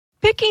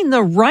Picking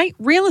the right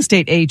real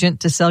estate agent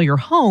to sell your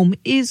home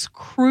is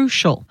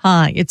crucial.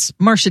 Hi, it's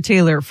Marcia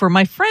Taylor for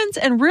my friends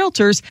and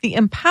realtors, the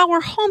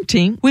Empower Home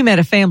Team. We met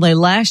a family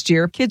last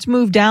year. Kids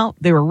moved out.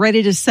 They were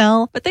ready to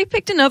sell, but they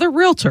picked another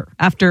realtor.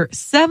 After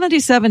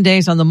 77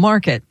 days on the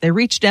market, they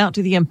reached out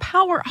to the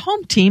Empower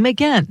Home Team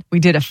again. We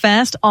did a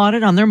fast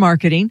audit on their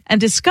marketing and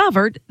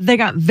discovered they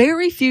got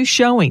very few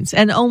showings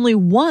and only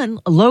one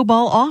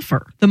lowball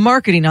offer. The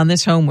marketing on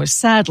this home was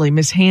sadly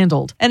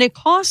mishandled, and it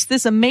cost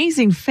this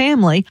amazing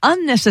family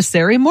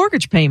unnecessary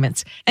mortgage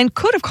payments and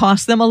could have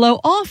cost them a low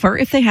offer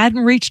if they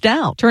hadn't reached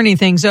out. Turning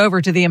things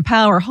over to the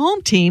Empower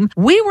Home Team,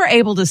 we were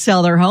able to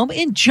sell their home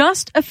in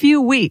just a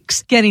few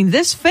weeks, getting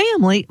this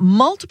family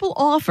multiple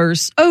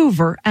offers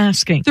over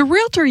asking. The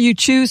realtor you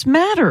choose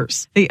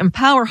matters. The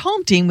Empower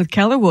Home Team with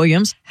Keller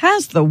Williams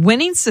has the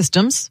winning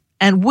systems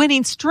and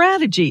winning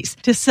strategies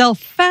to sell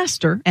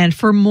faster and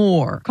for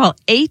more. Call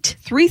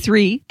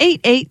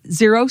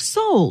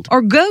 833-880-SOLD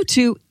or go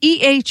to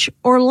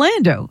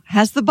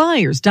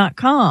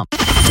ehorlandohasthebuyers.com.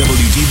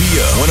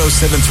 WDBO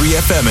 107.3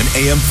 FM and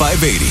AM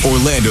 580.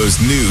 Orlando's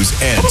news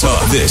and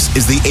talk. This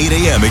is the 8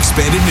 a.m.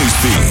 expanded news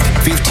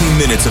feed. 15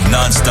 minutes of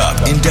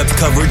nonstop, in-depth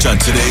coverage on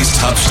today's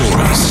top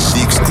stories.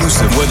 The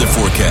exclusive weather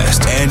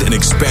forecast and an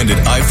expanded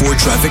I-4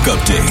 traffic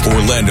update.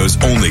 Orlando's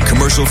only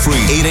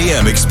commercial-free 8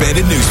 a.m.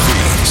 expanded news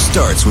feed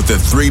starts with the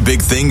three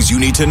big things you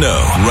need to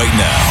know right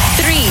now.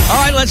 3.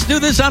 All right, let's do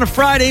this on a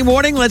Friday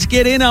morning. Let's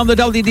get in on the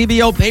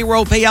WDBO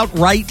payroll payout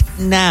right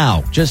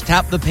now. Just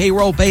tap the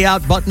payroll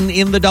payout button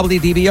in the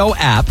WDBO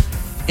app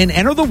and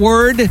enter the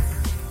word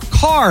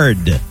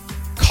CARD.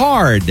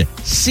 CARD.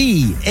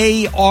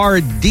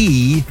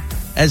 C-A-R-D,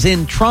 as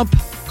in Trump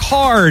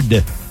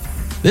card.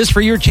 This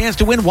for your chance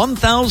to win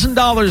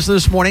 $1,000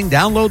 this morning.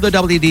 Download the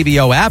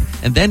WDBO app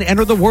and then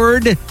enter the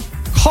word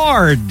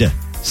CARD.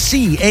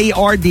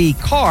 C-A-R-D,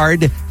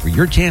 card, for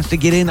your chance to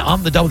get in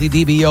on the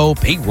WDBO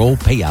payroll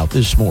payout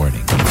this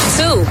morning. 2.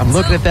 I'm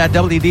looking at that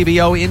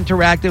WDBO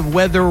interactive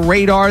weather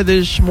radar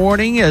this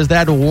morning as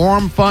that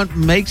warm front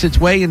makes its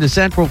way into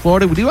central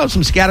Florida. We do have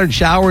some scattered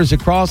showers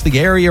across the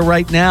area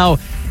right now,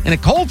 and a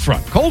cold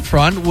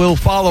front will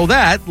follow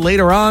that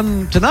later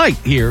on tonight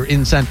here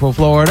in central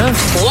Florida.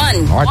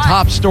 1. Our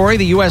top story,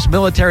 the U.S.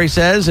 military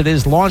says it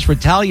has launched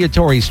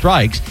retaliatory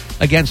strikes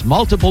against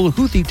multiple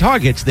Houthi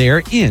targets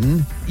there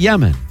in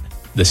Yemen.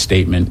 The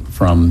statement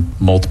from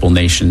multiple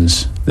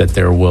nations that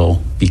there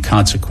will be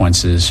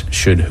consequences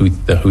should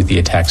the Houthi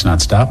attacks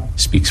not stop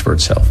speaks for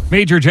itself.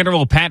 Major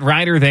General Pat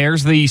Ryder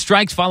there's. The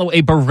strikes follow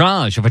a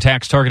barrage of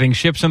attacks targeting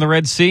ships in the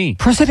Red Sea.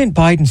 President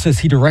Biden says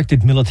he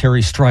directed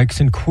military strikes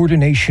in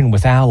coordination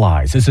with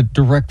allies as a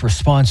direct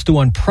response to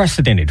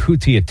unprecedented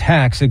Houthi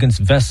attacks against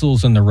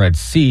vessels in the Red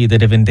Sea that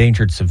have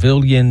endangered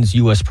civilians,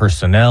 U.S.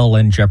 personnel,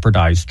 and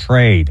jeopardized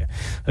trade.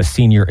 A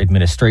senior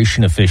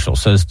administration official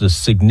says the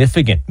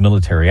significant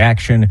military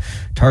action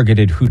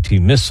targeted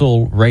Houthi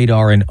missile,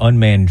 radar, and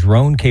unmanned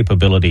drone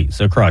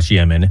capabilities across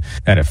Yemen.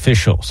 That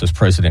official says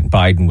President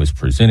Biden was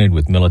presented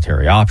with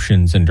military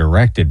options and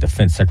directed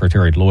Defense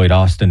Secretary Lloyd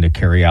Austin to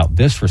carry out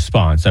this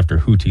response after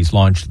Houthis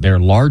launched their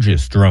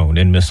largest drone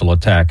and missile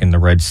attack in the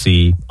Red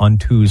Sea on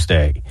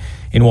Tuesday.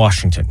 In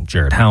Washington,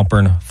 Jared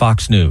Halpern,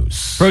 Fox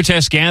News.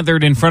 Protests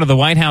gathered in front of the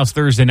White House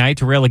Thursday night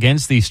to rail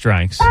against these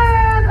strikes.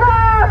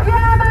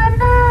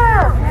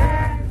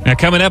 Now,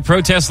 coming up,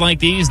 protests like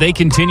these, they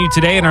continue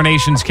today in our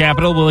nation's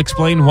capital. We'll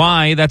explain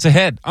why. That's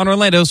ahead on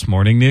Orlando's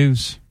Morning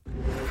News.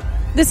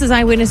 This is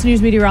Eyewitness News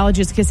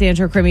meteorologist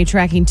Cassandra Crimmy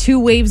tracking 2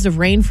 waves of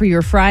rain for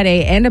your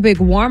Friday and a big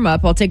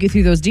warm-up. I'll take you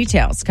through those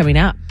details coming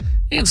up.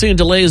 And seeing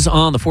delays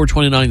on the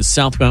 429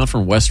 southbound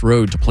from West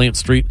Road to Plant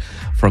Street.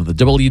 From the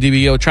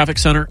WDBO Traffic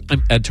Center,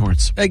 I'm Ed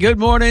Torrance. Hey, good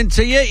morning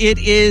to you. It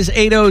is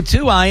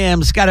 8:02. I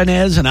am Scott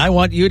Inez, and I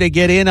want you to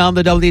get in on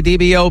the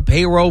WDBO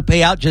payroll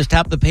payout. Just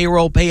tap the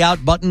payroll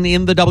payout button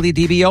in the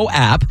WDBO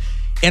app.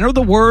 Enter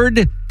the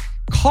word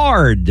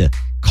CARD.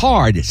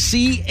 CARD.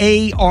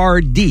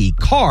 C-A-R-D.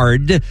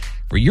 CARD.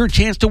 For your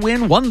chance to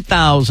win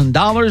 $1,000.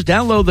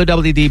 Download the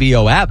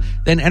WDBO app.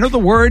 Then enter the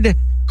word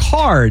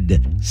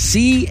CARD.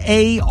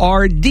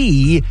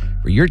 C-A-R-D.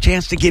 For your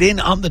chance to get in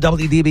on the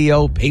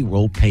WDBO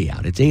payroll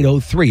payout. It's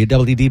 8:03 at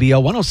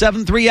WDBO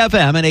 107.3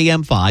 FM and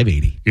AM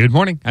 580. Good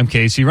morning. I'm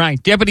Casey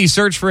Wright. Deputies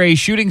search for a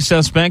shooting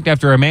suspect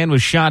after a man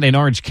was shot in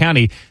Orange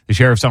County. The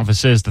sheriff's office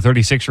says the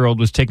 36-year-old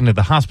was taken to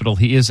the hospital.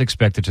 He is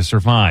expected to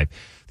survive.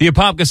 The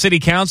Apopka City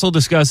Council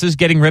discusses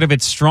getting rid of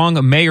its strong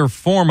mayor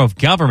form of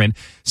government.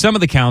 Some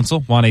of the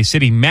council want a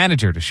city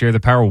manager to share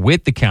the power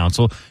with the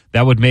council.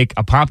 That would make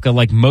Apopka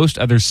like most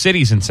other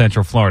cities in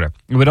Central Florida.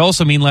 It would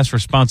also mean less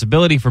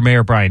responsibility for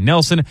Mayor Brian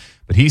Nelson,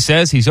 but he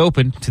says he's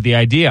open to the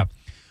idea.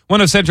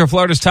 One of Central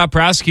Florida's top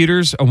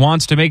prosecutors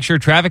wants to make sure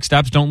traffic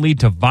stops don't lead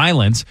to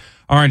violence.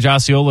 Orange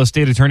Osceola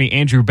State Attorney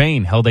Andrew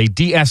Bain held a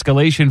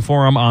de-escalation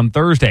forum on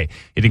Thursday.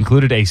 It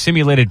included a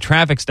simulated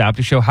traffic stop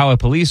to show how a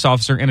police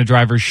officer and a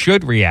driver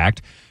should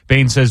react.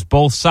 Bain says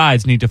both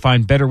sides need to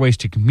find better ways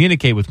to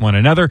communicate with one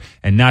another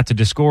and not to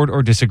discord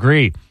or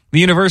disagree. The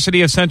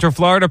University of Central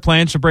Florida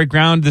plans to break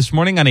ground this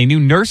morning on a new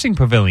nursing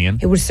pavilion.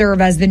 It would serve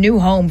as the new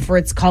home for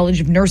its College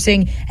of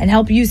Nursing and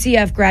help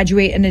UCF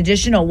graduate an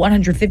additional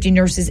 150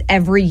 nurses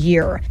every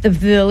year. The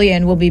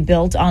pavilion will be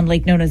built on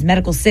lake known as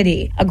Medical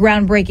City. A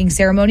groundbreaking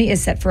ceremony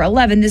is set for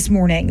 11 this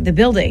morning. The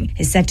building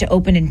is set to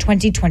open in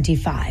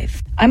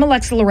 2025. I'm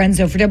Alexa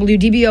Lorenzo for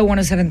WDBO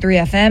 107.3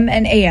 FM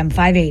and AM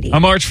 580. A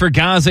march for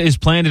Gaza is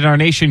planned in our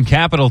nation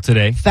capital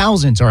today.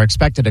 Thousands are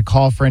expected to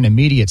call for an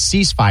immediate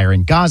ceasefire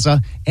in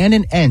Gaza and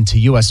an end to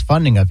U.S.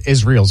 funding of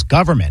Israel's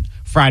government.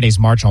 Friday's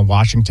March on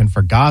Washington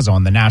for Gaza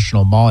on the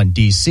National Mall in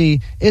D.C.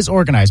 is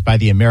organized by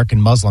the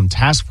American Muslim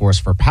Task Force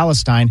for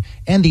Palestine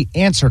and the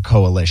Answer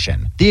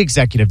Coalition. The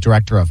executive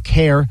director of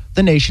CARE,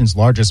 the nation's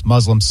largest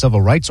Muslim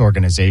civil rights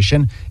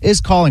organization, is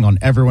calling on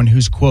everyone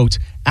who's, quote,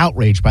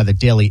 outraged by the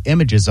daily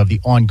images of the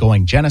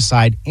ongoing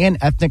genocide and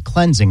ethnic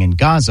cleansing in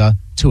Gaza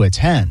to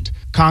attend.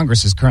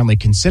 Congress is currently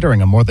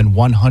considering a more than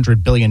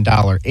 $100 billion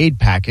aid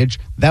package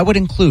that would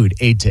include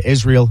aid to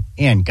Israel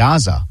and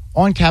Gaza.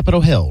 On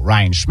Capitol Hill,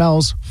 Ryan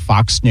Schmelz,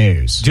 Fox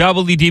News.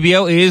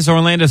 WDBO is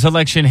Orlando's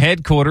election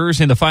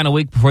headquarters. In the final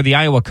week before the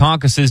Iowa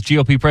caucuses,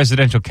 GOP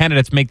presidential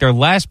candidates make their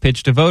last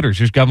pitch to voters.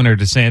 Here's Governor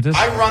DeSantis.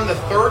 I run the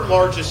third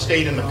largest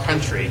state in the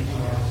country.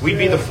 We'd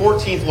be the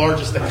 14th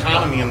largest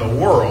economy in the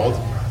world.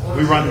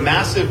 We run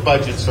massive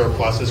budget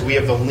surpluses. We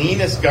have the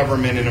leanest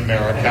government in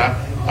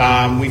America.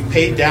 We've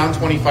paid down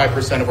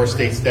 25% of our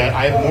state's debt.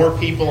 I have more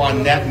people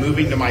on net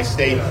moving to my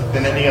state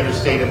than any other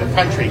state in the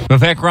country.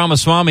 Vivek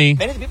Ramaswamy.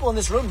 Many of the people in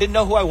this room didn't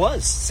know who I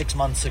was 6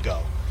 months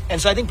ago.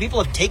 And so I think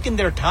people have taken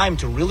their time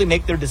to really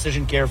make their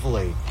decision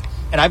carefully.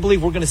 And I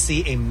believe we're going to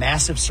see a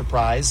massive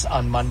surprise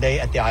on Monday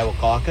at the Iowa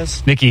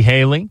caucus. Nikki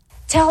Haley.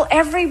 Tell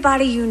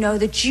everybody you know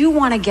that you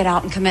want to get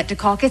out and commit to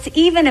caucus,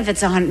 even if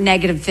it's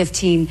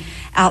 -15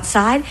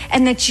 outside,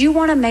 and that you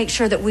want to make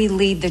sure that we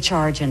lead the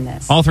charge in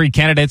this. All three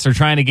candidates are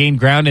trying to gain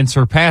ground and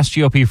surpass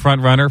GOP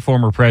frontrunner,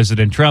 former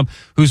President Trump,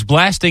 who's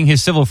blasting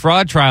his civil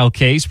fraud trial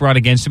case brought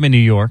against him in New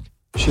York.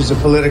 She's a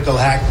political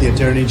hack, the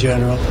Attorney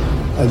General.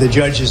 The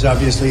judge is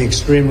obviously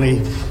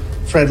extremely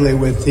friendly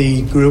with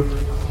the group,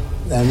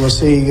 and we'll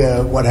see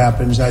what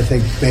happens. I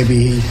think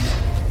maybe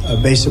he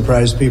may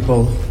surprise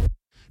people.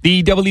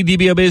 The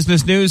WDBO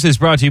Business News is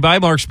brought to you by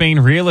Mark Spain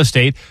Real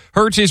Estate.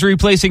 Hertz is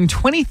replacing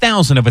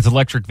 20,000 of its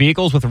electric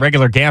vehicles with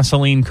regular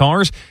gasoline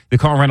cars. The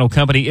car rental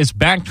company is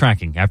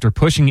backtracking after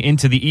pushing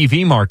into the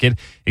EV market.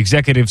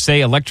 Executives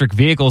say electric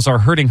vehicles are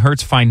hurting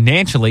Hertz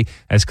financially,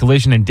 as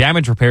collision and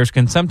damage repairs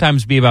can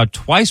sometimes be about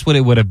twice what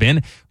it would have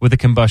been with a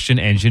combustion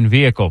engine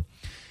vehicle.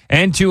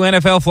 And two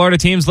NFL Florida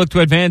teams look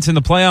to advance in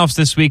the playoffs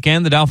this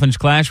weekend. The Dolphins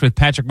clash with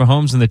Patrick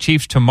Mahomes and the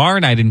Chiefs tomorrow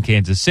night in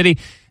Kansas City.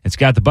 It's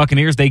got the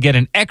Buccaneers. They get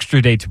an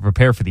extra day to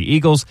prepare for the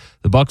Eagles.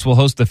 The Bucs will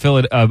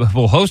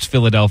host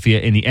Philadelphia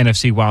in the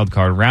NFC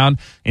wildcard round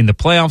in the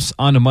playoffs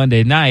on a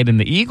Monday night. And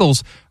the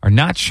Eagles are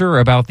not sure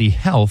about the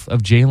health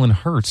of Jalen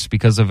Hurts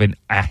because of a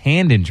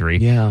hand injury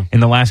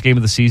in the last game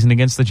of the season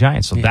against the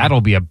Giants. So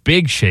that'll be a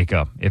big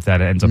shakeup if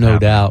that ends up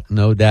happening.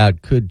 No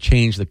doubt. Could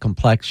change the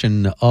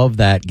complexion of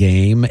that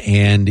game.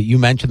 And you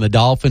mentioned the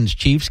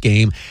Dolphins-Chiefs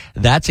game.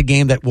 That's a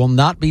game that will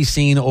not be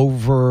seen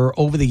over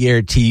the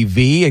air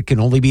TV. It can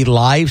only be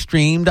live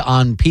streamed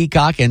on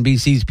Peacock,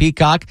 NBC's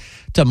Peacock,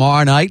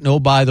 tomorrow night. No,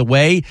 by the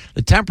way,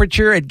 the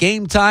temperature at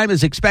game time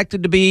is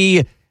expected to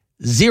be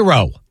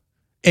 0.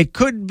 It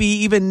could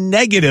be even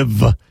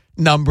negative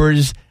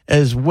numbers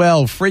as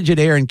well. Frigid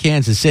air in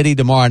Kansas City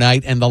tomorrow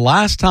night. And the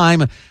last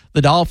time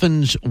the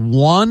Dolphins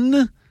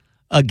won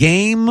a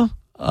game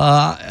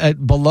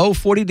at below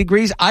 40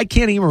 degrees, I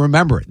can't even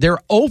remember. They're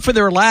 0 for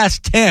their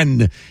last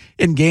 10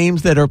 in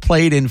games that are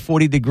played in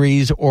 40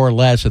 degrees or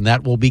less, and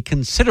that will be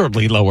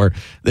considerably lower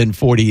than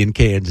 40 in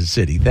Kansas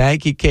City.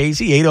 Thank you,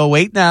 Casey.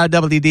 8:08 now,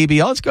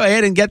 WDBO. Let's go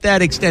ahead and get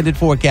that extended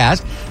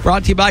forecast.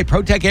 Brought to you by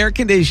ProTech Air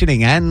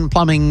Conditioning and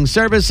Plumbing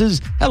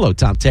Services. Hello,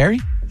 Tom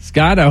Terry.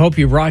 Scott, I hope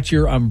you brought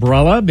your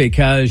umbrella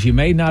because you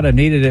may not have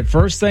needed it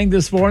first thing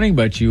this morning,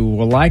 but you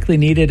will likely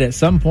need it at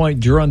some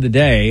point during the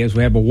day as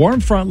we have a warm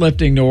front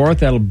lifting north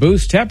that'll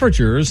boost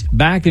temperatures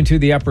back into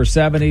the upper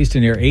 70s to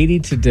near 80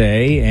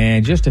 today,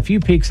 and just a few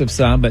peaks of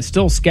sun, but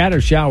still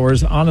scattered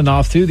showers on and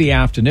off through the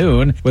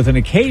afternoon with an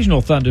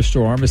occasional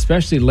thunderstorm,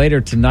 especially later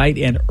tonight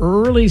and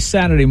early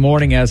Saturday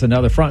morning as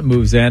another front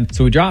moves in.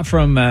 So we drop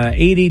from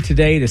 80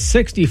 today to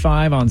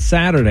 65 on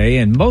Saturday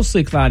and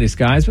mostly cloudy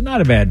skies, but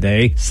not a bad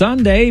day.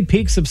 Sunday,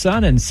 peaks of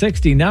sun and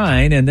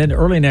 69, and then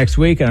early next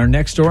week, and our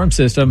next storm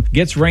system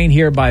gets rain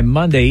here by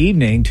Monday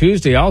evening.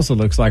 Tuesday also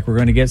looks like we're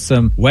going to get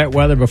some wet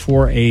weather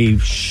before a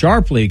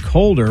sharply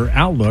colder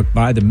outlook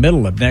by the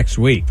middle of next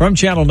week. From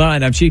Channel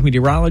 9, I'm Chief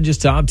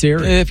Meteorologist Tom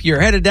Terry. If you're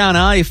headed down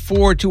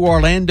I-4 to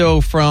Orlando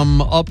from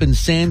up in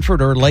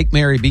Sanford or Lake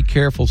Mary, be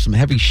careful. Some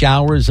heavy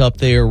showers up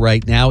there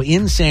right now.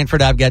 In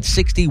Sanford, I've got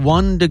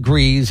 61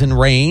 degrees and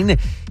rain.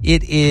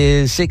 It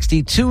is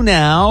 62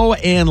 now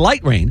and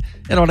light rain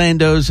at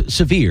Orlando's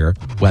severe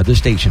weather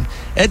station.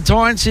 Ed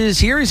Torrance is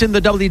here. He's in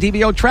the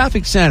WDBO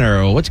Traffic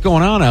Center. What's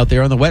going on out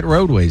there on the wet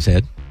roadways,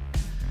 Ed?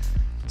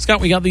 Scott,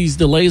 we got these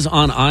delays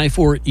on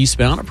I-4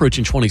 eastbound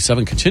approaching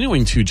 27,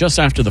 continuing to just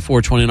after the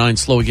 429,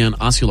 slow again,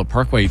 Osceola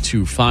Parkway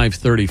to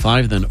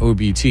 535, then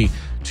OBT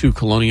to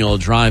Colonial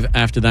Drive.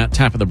 After that,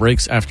 tap of the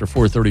brakes after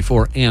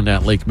 434 and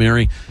at Lake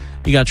Mary.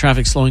 You got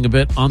traffic slowing a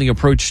bit on the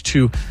approach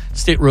to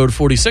State Road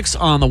 46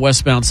 on the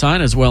westbound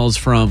side, as well as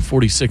from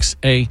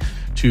 46A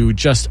to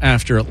just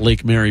after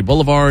Lake Mary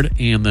Boulevard,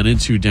 and then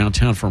into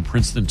downtown from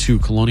Princeton to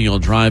Colonial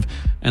Drive,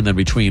 and then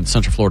between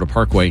Central Florida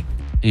Parkway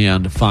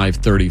and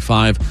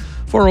 535.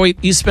 408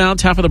 eastbound,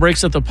 tap of the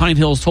brakes at the Pine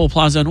Hills Toll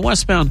Plaza, and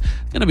westbound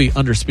going to be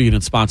under speed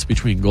in spots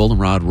between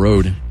Goldenrod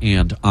Road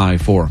and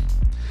I-4.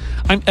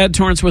 I'm Ed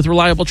Torrance with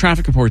reliable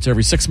traffic reports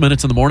every 6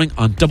 minutes in the morning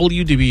on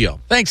WDBO.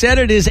 Thanks, Ed.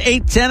 It is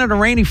 8:10 on a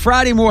rainy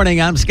Friday morning.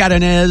 I'm Scott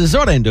Inez,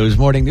 Orlando's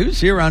Morning News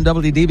here on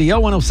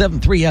WDBO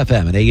 107.3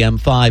 FM and AM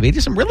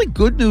 580. Some really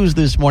good news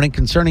this morning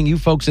concerning you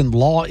folks in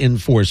law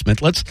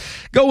enforcement. Let's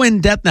go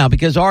in depth now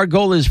because our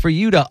goal is for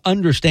you to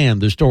understand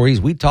the stories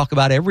we talk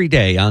about every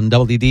day on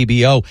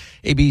WDBO.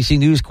 ABC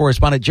News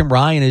correspondent Jim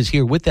Ryan is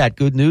here with that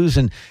good news.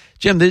 And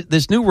Jim,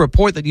 this new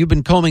report that you've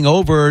been combing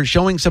over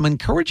showing some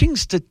encouraging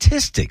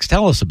statistics.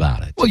 Tell us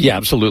about it. Well, yeah,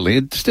 absolutely.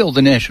 It's still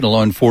the National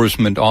Law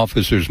Enforcement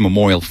Officers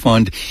Memorial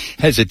Fund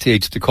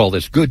hesitates to call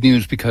this good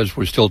news because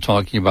we're still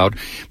talking about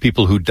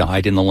people who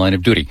died in the line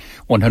of duty.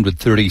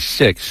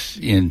 136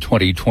 in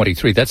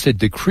 2023. That's a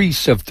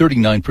decrease of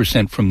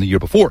 39% from the year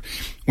before,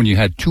 when you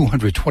had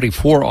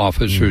 224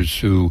 officers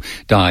who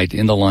died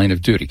in the line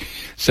of duty.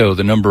 So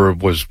the number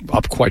was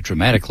up quite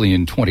dramatically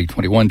in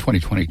 2021,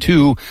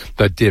 2022,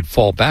 but did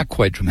fall back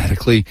quite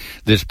dramatically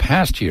this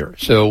past year.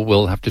 So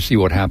we'll have to see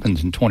what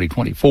happens in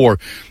 2024.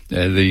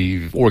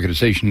 The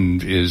organization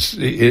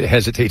it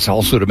hesitates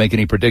also to make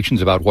any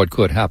predictions about what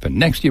could happen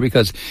next year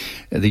because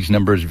these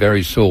numbers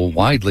vary so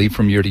widely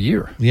from year to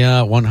year.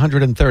 Yeah,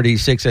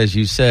 136, as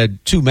you said,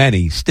 too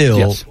many still.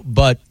 Yes.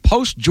 But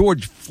post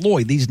George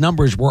Floyd, these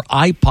numbers were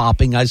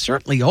eye-popping. I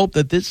certainly hope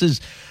that this is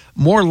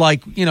more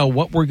like,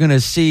 what we're going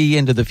to see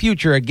into the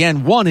future.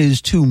 Again, one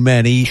is too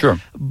many. Sure.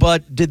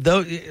 But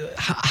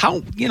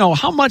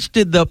how much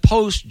did the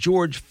post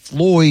George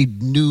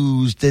Floyd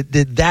news, did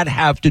that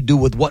have to do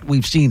with what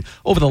we've seen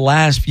over the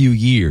last few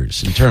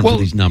years in terms of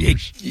these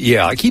numbers?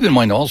 Keep in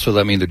mind also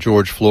that, the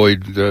George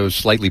Floyd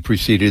slightly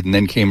preceded and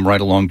then came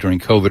right along during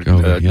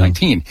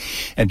COVID-19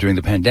 and during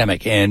the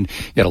pandemic. And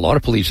you had a lot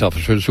of police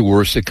officers who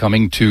were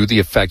succumbing to the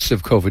effects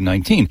of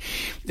COVID-19.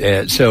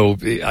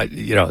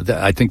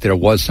 I think there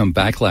was some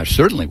backlash.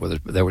 Certainly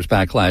there was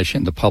backlash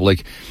in the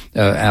public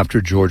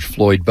after George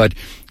Floyd. But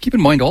keep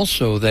in mind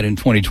also that in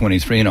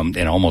 2023,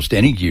 in almost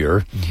any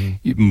year,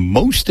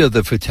 most of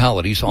the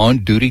fatalities,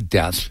 on-duty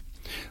deaths,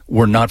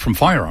 were not from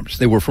firearms.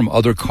 They were from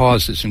other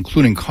causes,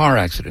 including car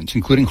accidents,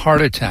 including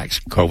heart attacks.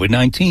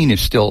 COVID-19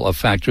 is still a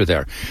factor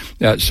there.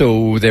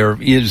 So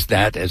there is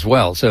that as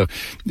well. So,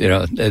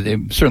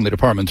 certainly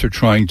departments are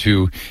trying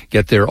to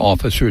get their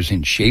officers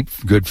in shape,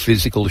 good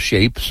physical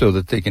shape, so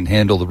that they can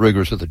handle the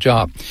rigors of the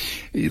job.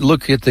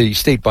 Look at the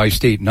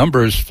state-by-state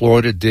numbers.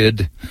 Florida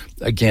did,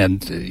 again,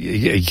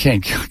 you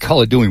can't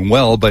call it doing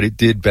well, but it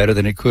did better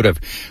than it could have.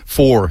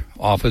 4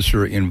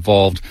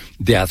 officer-involved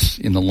deaths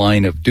in the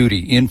line of duty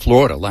in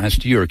Florida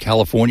last year.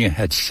 California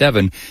had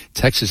 7.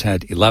 Texas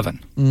had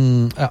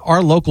 11.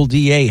 Our local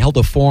DA held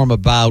a forum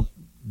about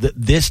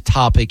this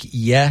topic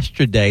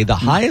yesterday. The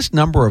highest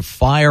number of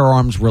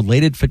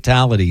firearms-related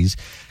fatalities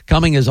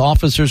coming as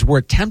officers were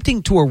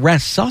attempting to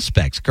arrest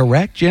suspects,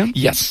 correct, Jim?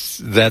 Yes,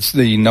 that's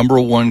the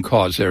number one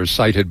cause there,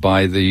 cited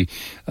by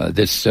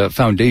this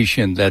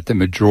foundation, that the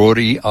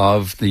majority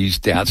of these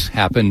deaths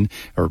happen,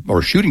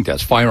 or shooting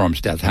deaths,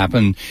 firearms deaths,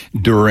 happen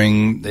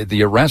during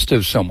the arrest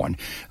of someone.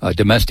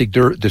 Domestic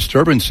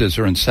disturbances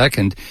are in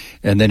second,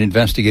 and then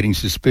investigating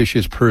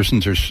suspicious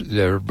persons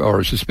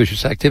or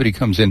suspicious activity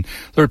comes in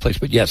third place.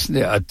 But yes,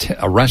 the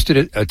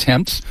arrested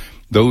attempts,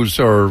 those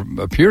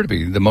appear to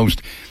be the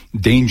most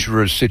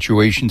dangerous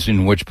situations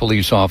in which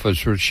police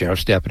officers,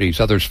 sheriff's deputies,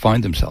 others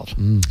find themselves.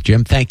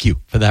 Jim, thank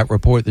you for that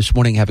report this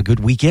morning. Have a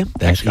good weekend.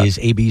 That is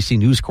ABC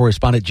News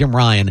correspondent Jim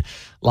Ryan,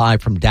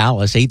 live from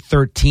Dallas.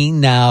 8:13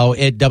 now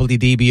at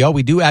WDBO.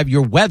 We do have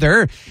your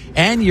weather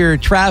and your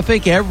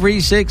traffic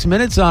every 6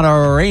 minutes on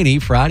a rainy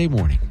Friday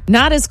morning.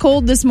 Not as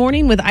cold this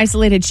morning with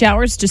isolated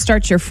showers to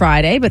start your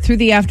Friday, but through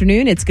the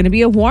afternoon, it's going to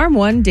be a warm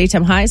one.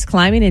 Daytime highs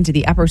climbing into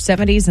the upper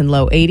 70s and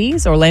low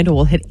 80s. Orlando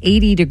will hit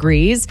 80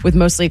 degrees with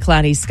mostly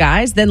cloudy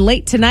skies. Then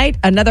late tonight,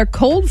 another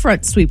cold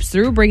front sweeps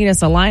through, bringing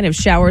us a line of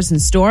showers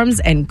and storms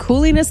and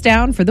cooling us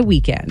down for the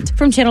weekend.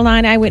 From Channel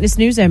 9 Eyewitness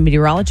News, I'm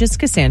meteorologist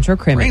Cassandra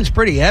Crimmy. Rain's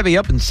pretty heavy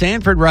up in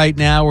Sanford right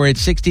now. We're at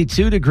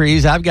 62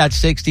 degrees. I've got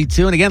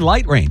 62. And again,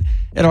 light rain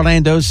at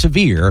Orlando's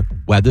severe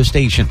weather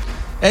station.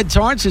 Ed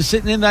Torrance is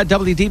sitting in that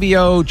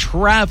WDBO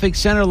traffic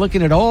center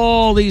looking at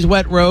all these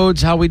wet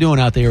roads. How we doing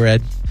out there,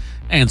 Ed?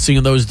 And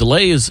seeing those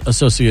delays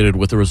associated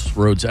with those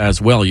roads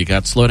as well. You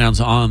got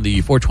slowdowns on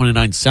the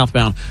 429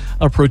 southbound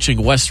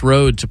approaching West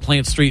Road to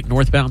Plant Street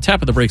northbound.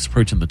 Tap of the brakes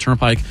approaching the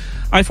Turnpike.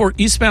 I-4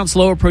 eastbound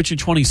slow approaching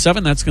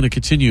 27. That's going to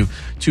continue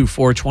to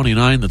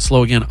 429. That's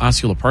slow again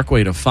Osceola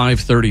Parkway to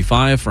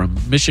 535 from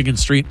Michigan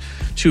Street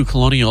to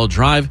Colonial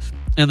Drive.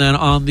 And then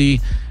on the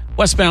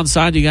westbound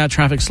side, you got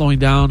traffic slowing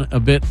down a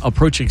bit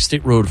approaching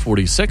State Road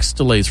 46.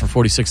 Delays from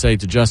 46A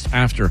to just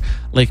after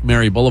Lake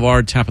Mary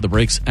Boulevard. Tap of the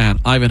brakes at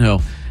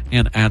Ivanhoe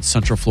and at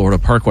Central Florida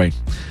Parkway.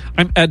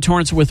 I'm Ed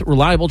Torrance with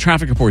reliable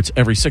traffic reports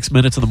every 6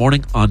 minutes in the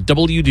morning on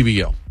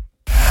WDBO.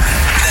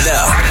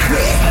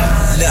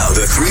 Now,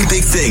 the three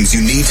big things you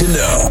need to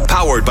know.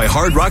 Powered by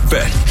Hard Rock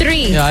Bet.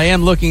 3. Yeah, I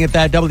am looking at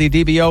that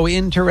WDBO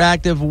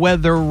interactive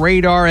weather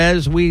radar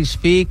as we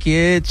speak.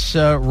 It's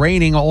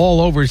raining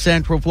all over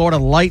Central Florida.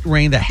 Light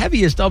rain. The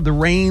heaviest of the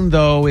rain,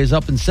 though, is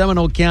up in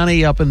Seminole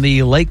County, up in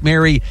the Lake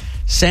Mary,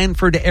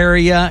 Sanford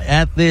area.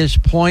 At this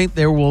point,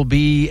 there will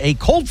be a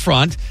cold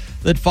front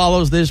that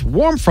follows this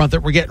warm front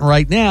that we're getting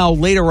right now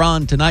later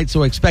on tonight.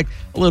 So expect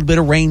a little bit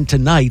of rain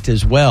tonight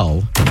as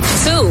well.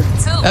 2.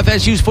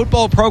 FSU's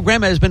football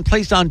program has been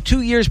placed on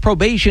 2 years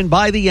probation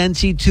by the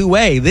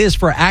NC2A. This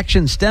for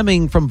action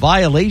stemming from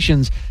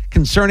violations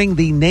concerning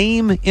the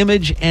name,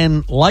 image,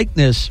 and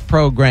likeness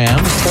program.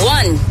 1.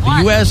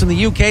 The U.S. and the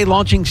U.K.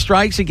 launching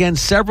strikes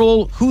against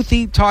several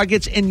Houthi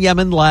targets in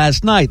Yemen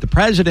last night. The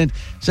president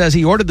says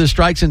he ordered the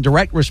strikes in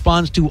direct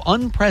response to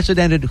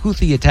unprecedented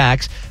Houthi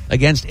attacks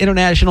against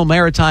international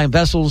maritime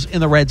vessels in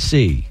the Red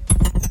Sea.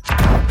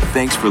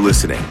 Thanks for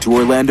listening to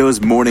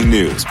Orlando's Morning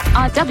News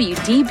on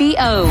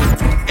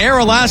WDBO. Air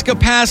Alaska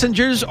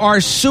passengers are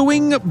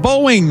suing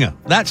Boeing.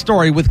 That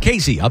story with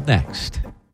Casey up next.